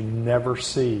doctors you never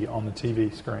see on the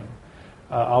TV screen.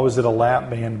 I was at a lap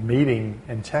band meeting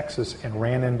in Texas and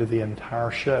ran into the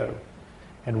entire show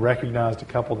and recognized a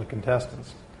couple of the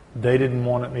contestants. They didn't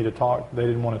want me to talk. They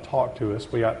didn't want to talk to us.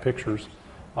 We got pictures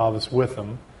of us with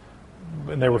them.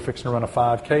 And they were fixing to run a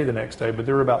 5K the next day, but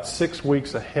they were about 6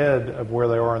 weeks ahead of where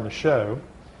they are in the show.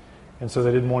 And so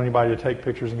they didn't want anybody to take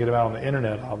pictures and get them out on the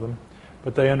internet of them.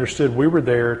 But they understood we were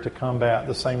there to combat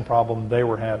the same problem they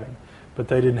were having. But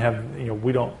they didn't have,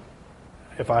 we don't,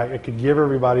 if I could give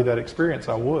everybody that experience,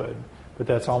 I would. But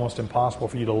that's almost impossible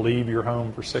for you to leave your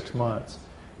home for 6 months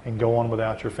and go on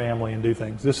without your family and do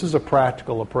things. This is a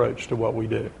practical approach to what we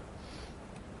do.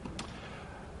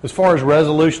 As far as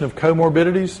resolution of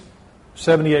comorbidities,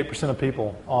 78% of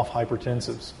people off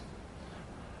hypertensives.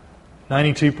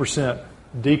 92%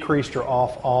 decreased or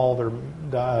off all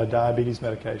their diabetes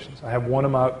medications. I have one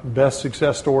of my best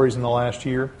success stories in the last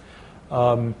year.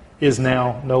 Is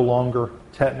now no longer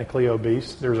technically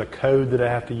obese. There's a code that I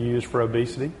have to use for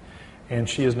obesity, and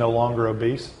she is no longer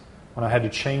obese. When I had to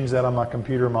change that on my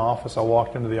computer in my office, I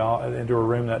walked into her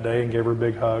room that day and gave her a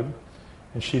big hug,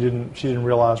 and she didn't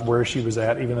realize where she was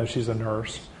at, even though she's a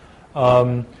nurse.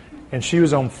 And she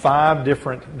was on 5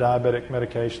 different diabetic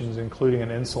medications, including an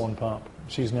insulin pump.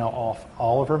 She's now off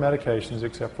all of her medications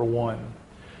except for one,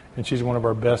 and she's one of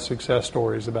our best success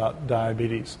stories about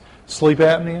diabetes. Sleep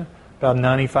apnea, about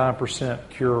 95%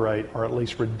 cure rate, or at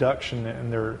least reduction in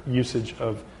their usage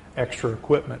of extra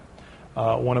equipment.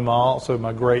 One of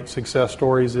my great success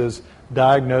stories is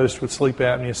diagnosed with sleep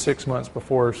apnea 6 months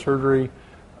before her surgery,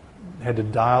 had to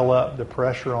dial up the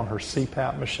pressure on her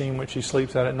CPAP machine, which she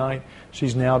sleeps at night.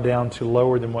 She's now down to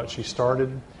lower than what she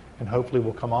started, and hopefully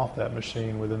will come off that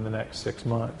machine within the next 6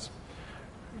 months.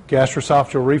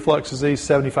 Gastroesophageal reflux disease,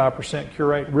 75% cure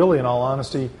rate. Really, in all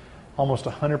honesty, almost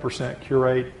 100% cure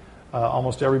rate.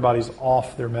 Almost everybody's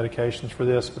off their medications for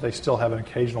this, but they still have an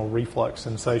occasional reflux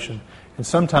sensation. And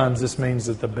sometimes this means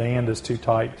that the band is too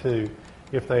tight, too,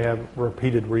 if they have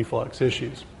repeated reflux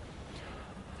issues.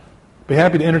 Be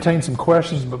happy to entertain some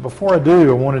questions, but before I do,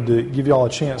 I wanted to give you all a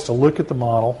chance to look at the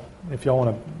model. If y'all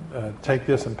want to take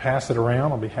this and pass it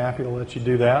around, I'll be happy to let you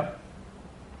do that.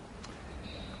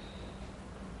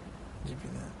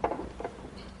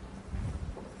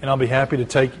 And I'll be happy to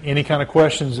take any kind of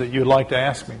questions that you would like to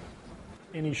ask me.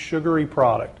 Any sugary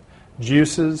product,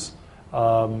 juices,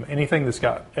 anything that's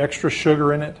got extra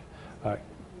sugar in it.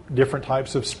 Different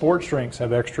types of sports drinks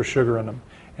have extra sugar in them.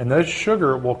 And those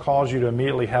sugar will cause you to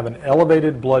immediately have an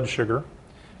elevated blood sugar.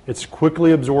 It's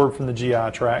quickly absorbed from the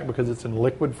GI tract because it's in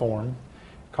liquid form.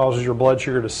 It causes your blood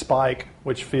sugar to spike,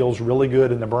 which feels really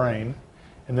good in the brain.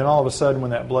 And then all of a sudden,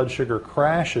 when that blood sugar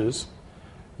crashes,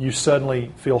 you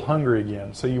suddenly feel hungry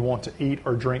again. So you want to eat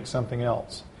or drink something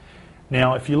else.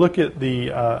 Now, if you look at the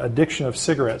addiction of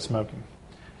cigarette smoking,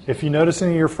 if you notice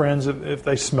any of your friends, if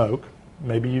they smoke,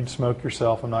 maybe you'd smoke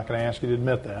yourself. I'm not going to ask you to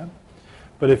admit that.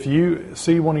 But if you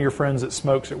see one of your friends that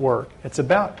smokes at work, it's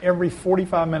about every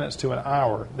 45 minutes to an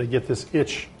hour they get this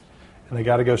itch and they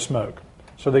got to go smoke.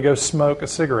 So they go smoke a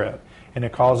cigarette, and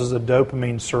it causes a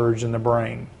dopamine surge in the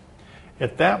brain.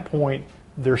 At that point,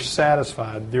 they're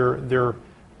satisfied.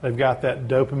 They've got that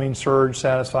dopamine surge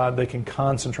satisfied. They can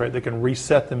concentrate. They can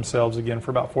reset themselves again for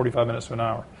about 45 minutes to an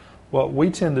hour. What we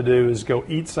tend to do is go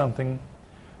eat something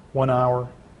 1 hour.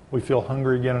 We feel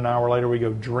hungry again an hour later. We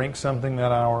go drink something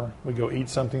that hour. We go eat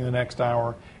something the next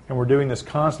hour. And we're doing this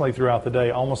constantly throughout the day,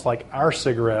 almost like our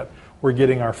cigarette. We're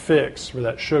getting our fix for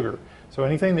that sugar. So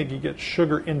anything that can get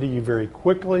sugar into you very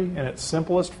quickly in its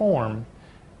simplest form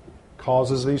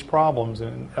causes these problems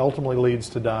and ultimately leads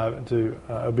to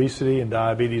obesity and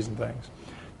diabetes and things.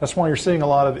 That's why you're seeing a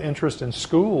lot of interest in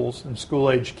schools and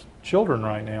school-age children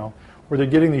right now, where they're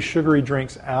getting these sugary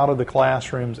drinks out of the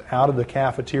classrooms, out of the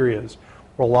cafeterias,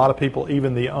 where a lot of people,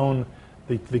 even the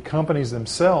The companies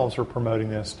themselves are promoting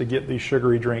this to get these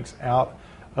sugary drinks out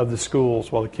of the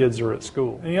schools while the kids are at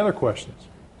school. Any other questions?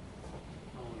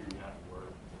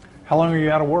 How long are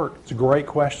you out of work? It's a great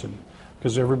question,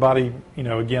 because everybody,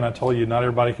 again, I told you, not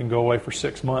everybody can go away for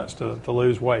 6 months to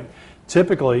lose weight.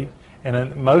 Typically, and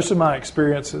in most of my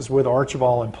experiences with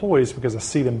Archbold employees, because I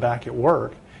see them back at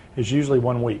work, is usually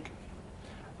 1 week.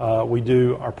 We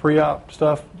do our pre-op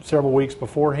stuff several weeks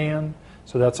beforehand,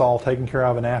 so that's all taken care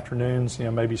of in afternoons,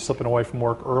 maybe slipping away from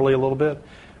work early a little bit.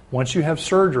 Once you have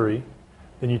surgery,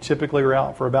 then you typically are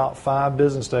out for about 5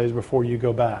 business days before you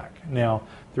go back. Now,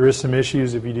 there is some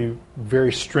issues if you do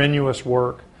very strenuous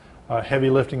work, heavy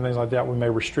lifting, things like that, we may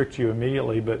restrict you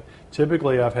immediately, but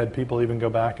typically I've had people even go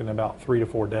back in about 3 to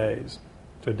 4 days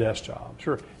to a desk job.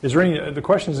 Sure. The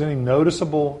question is, any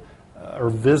noticeable or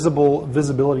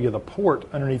visibility of the port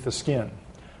underneath the skin?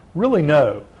 Really,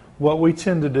 no. What we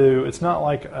tend to do, it's not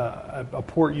like a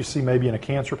port you see maybe in a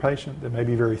cancer patient that may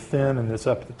be very thin and it's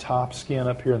up at the top skin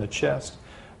up here in the chest.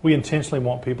 We intentionally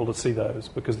want people to see those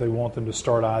because they want them to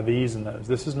start IVs in those.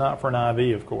 This is not for an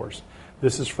IV, of course.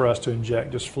 This is for us to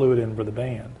inject just fluid into the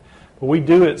band. But we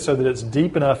do it so that it's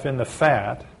deep enough in the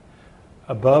fat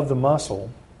above the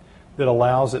muscle that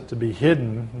allows it to be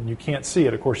hidden and you can't see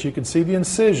it. Of course, you can see the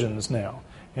incisions now,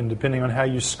 and depending on how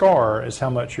you scar is how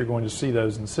much you're going to see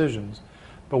those incisions.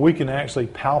 But we can actually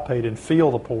palpate and feel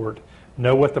the port,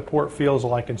 know what the port feels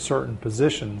like in certain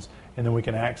positions, and then we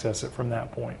can access it from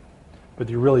that point. But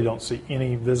you really don't see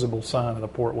any visible sign of the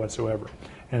port whatsoever.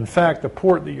 And in fact, the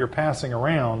port that you're passing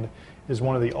around is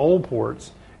one of the old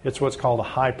ports. It's what's called a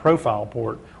high-profile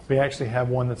port. We actually have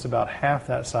one that's about half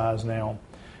that size now.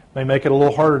 May make it a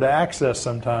little harder to access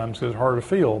sometimes because it's harder to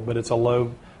feel, but it's a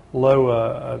low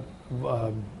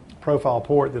profile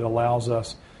port that allows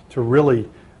us to really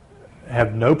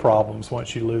have no problems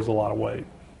once you lose a lot of weight.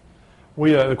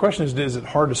 The question is it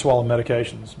hard to swallow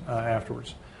medications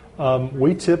afterwards?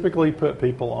 We typically put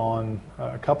people on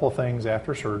a couple of things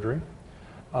after surgery.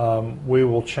 We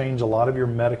will change a lot of your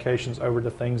medications over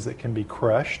to things that can be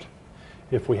crushed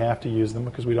if we have to use them,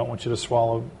 because we don't want you to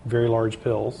swallow very large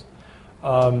pills.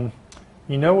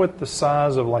 You know what the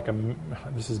size of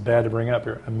this is bad to bring up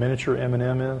here, a miniature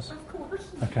M&M is? Of course.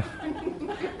 Okay.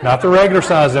 Not the regular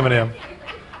size M&M.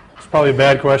 It's probably a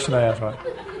bad question to ask, right?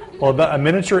 Well, a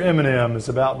miniature M&M is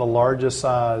about the largest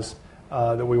size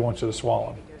that we want you to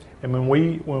swallow. And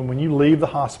when you leave the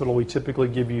hospital, we typically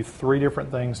give you 3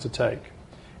 different things to take,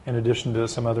 in addition to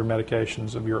some other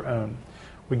medications of your own.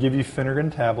 We give you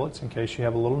Phenergan tablets in case you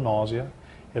have a little nausea.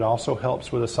 It also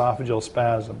helps with esophageal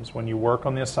spasms. When you work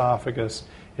on the esophagus,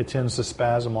 it tends to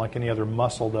spasm like any other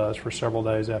muscle does for several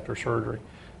days after surgery.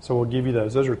 So we'll give you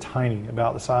those. Those are tiny,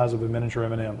 about the size of a miniature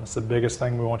M&M. That's the biggest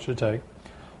thing we want you to take.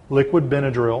 Liquid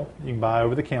Benadryl, you can buy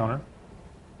over the counter.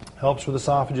 Helps with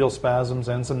esophageal spasms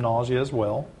and some nausea as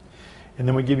well. And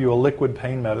then we give you a liquid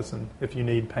pain medicine if you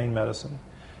need pain medicine.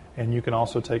 And you can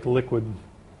also take liquid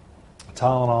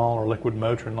Tylenol or liquid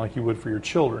Motrin like you would for your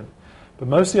children. But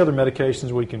most of the other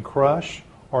medications we can crush,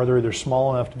 or they're either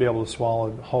small enough to be able to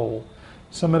swallow whole.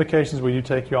 Some medications we do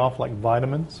take you off, like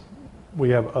vitamins. We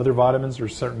have other vitamins.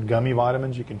 There's certain gummy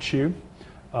vitamins you can chew.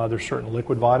 There's certain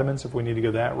liquid vitamins if we need to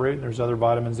go that route. There's other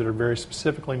vitamins that are very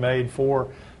specifically made for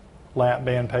lap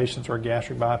band patients or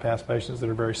gastric bypass patients that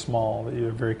are very small, that are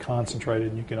very concentrated,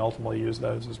 and you can ultimately use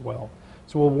those as well.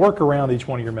 So we'll work around each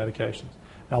one of your medications.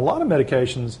 Now, a lot of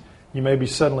medications you may be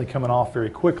suddenly coming off very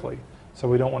quickly, so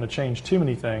we don't want to change too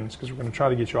many things because we're going to try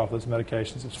to get you off those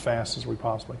medications as fast as we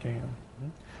possibly can.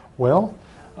 Well,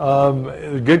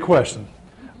 good question.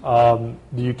 Do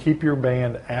you keep your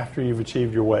band after you've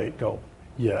achieved your weight goal?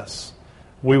 Yes,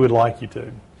 we would like you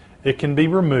to. It can be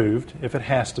removed if it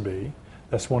has to be.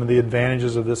 That's one of the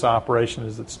advantages of this operation,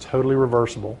 is it's totally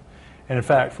reversible. And in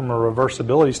fact, from a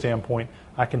reversibility standpoint,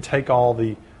 I can take all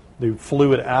the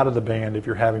fluid out of the band if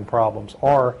you're having problems.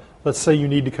 Or let's say you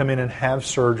need to come in and have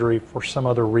surgery for some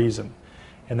other reason,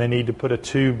 and they need to put a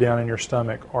tube down in your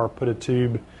stomach or put a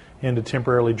tube in to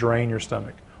temporarily drain your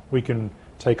stomach. We can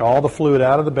take all the fluid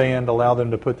out of the band, allow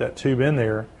them to put that tube in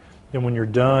there, then when you're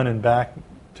done and back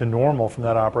to normal from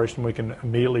that operation, we can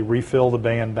immediately refill the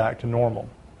band back to normal.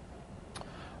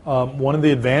 One of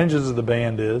the advantages of the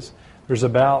band is there's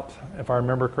about, if I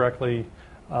remember correctly,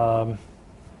 I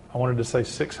wanted to say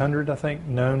 600, I think,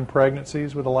 known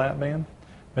pregnancies with a lap band,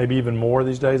 maybe even more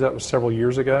these days. That was several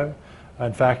years ago.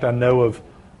 In fact, I know of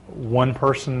one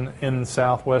person in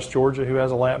southwest Georgia who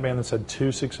has a lap band that's had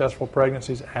 2 successful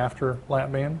pregnancies after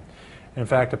lap band. In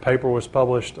fact, a paper was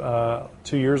published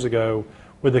 2 years ago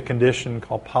with a condition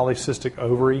called polycystic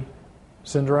ovary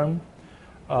syndrome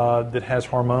that has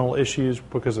hormonal issues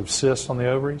because of cysts on the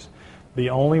ovaries. The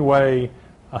only way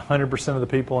 100% of the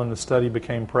people in the study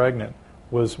became pregnant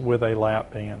was with a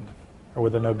lap band or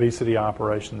with an obesity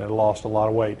operation that lost a lot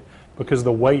of weight, because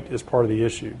the weight is part of the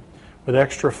issue. With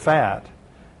extra fat,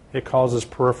 it causes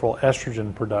peripheral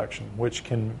estrogen production, which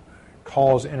can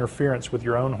cause interference with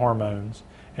your own hormones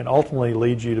and ultimately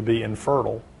lead you to be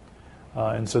infertile.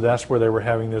 And so that's where they were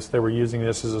having this. They were using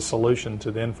this as a solution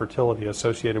to the infertility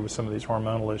associated with some of these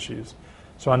hormonal issues.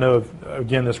 So I know of,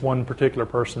 again, this one particular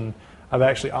person I've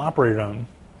actually operated on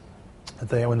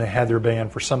when they had their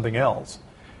band for something else.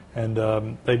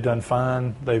 And they've done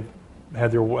fine. They've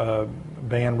had their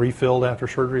band refilled after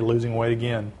surgery, losing weight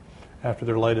again after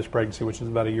their latest pregnancy, which is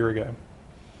about a year ago.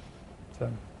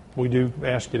 So we do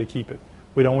ask you to keep it.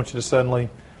 We don't want you to suddenly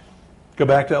go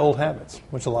back to old habits,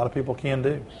 which a lot of people can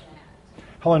do.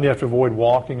 How long do you have to avoid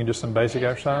walking and just some basic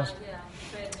exercise?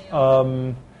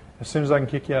 As soon as I can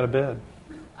kick you out of bed.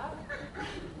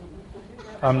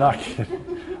 I'm not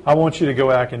kidding. I want you to go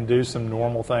back and do some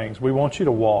normal things. We want you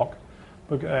to walk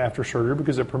after surgery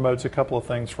because it promotes a couple of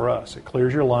things for us. It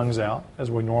clears your lungs out, as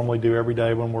we normally do every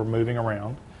day when we're moving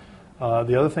around.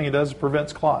 The other thing it does is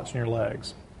prevents clots in your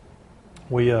legs.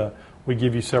 We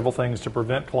give you several things to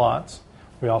prevent clots.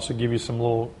 We also give you some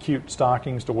little cute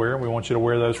stockings to wear. We want you to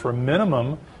wear those for a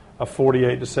minimum of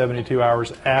 48 to 72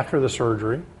 hours after the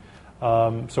surgery.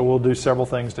 So we'll do several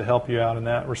things to help you out in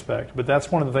that respect. But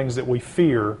that's one of the things that we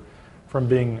fear from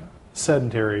being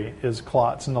sedentary is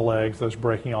clots in the legs, those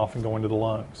breaking off and going to the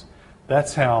lungs.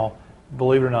 That's how,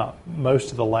 believe it or not,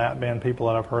 most of the lap band people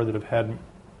that I've heard that have had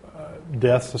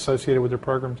deaths associated with their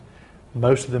programs,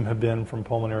 most of them have been from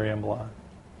pulmonary emboli.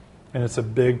 And it's a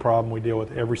big problem we deal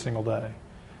with every single day.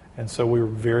 And so we were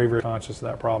very, very conscious of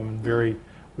that problem, and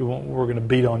we're going to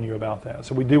beat on you about that.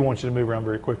 So we do want you to move around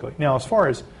very quickly. Now, as far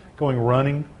as going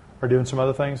running or doing some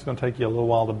other things, it's going to take you a little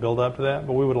while to build up to that,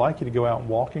 but we would like you to go out and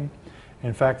walking.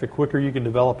 In fact, the quicker you can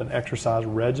develop an exercise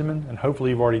regimen, and hopefully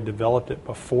you've already developed it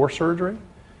before surgery,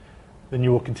 then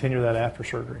you will continue that after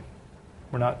surgery.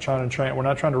 We're not trying to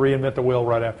reinvent the wheel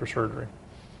right after surgery.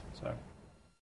 So.